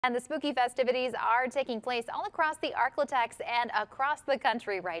And the spooky festivities are taking place all across the Arklatex and across the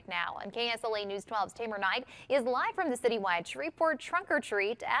country right now. And KSLA News 12's Tamer Knight is live from the citywide Shreveport Trunk or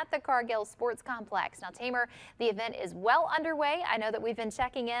Treat at the Cargill Sports Complex. Now, Tamer, the event is well underway. I know that we've been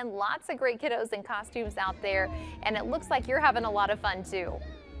checking in. Lots of great kiddos in costumes out there, and it looks like you're having a lot of fun too.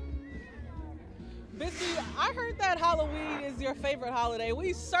 Missy, I heard that Halloween is your favorite holiday.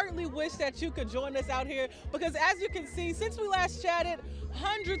 We certainly wish that you could join us out here because, as you can see, since we last chatted,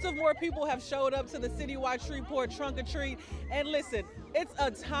 hundreds of more people have showed up to the citywide Shreveport Trunk or Treat. And listen, it's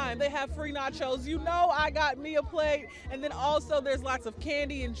a time. They have free nachos. You know I got me a plate. And then also there's lots of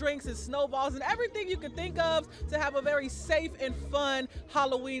candy and drinks and snowballs and everything you could think of to have a very safe and fun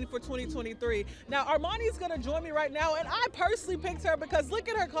Halloween for 2023. Now, Armani's going to join me right now, and I personally picked her because look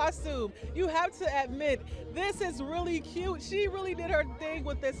at her costume. You have to admit, this is really cute. She really did her thing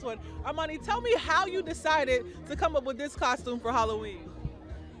with this one. Armani, tell me how you decided to come up with this costume for Halloween.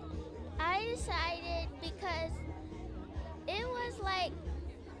 I decided because it was like,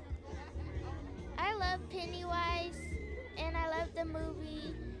 I love Pennywise and I love the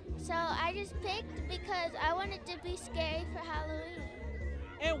movie, so I just picked because I wanted to be scary for Halloween.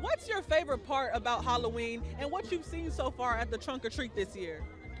 And what's your favorite part about Halloween and what you've seen so far at the Trunk or Treat this year?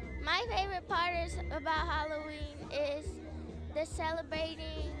 My favorite part about Halloween is the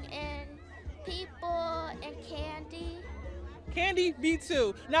celebrating and people and candy. Candy, me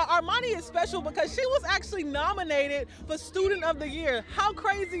too. Now, Armani is special because she was actually nominated for Student of the Year. How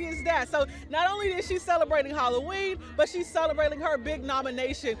crazy is that? So not only is she celebrating Halloween, but she's celebrating her big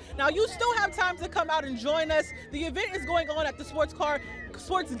nomination. Now, you still have time to come out and join us. The event is going on at the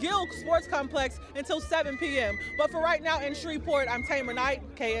Cargill Sports Complex until 7 p.m. But for right now in Shreveport, I'm Tamer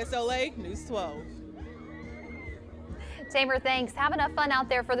Knight, KSLA News 12. Tamer, thanks. Have enough fun out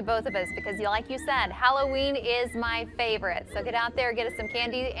there for the both of us because, like you said, Halloween is my favorite. So get out there, get us some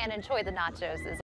candy, and enjoy the nachos as well.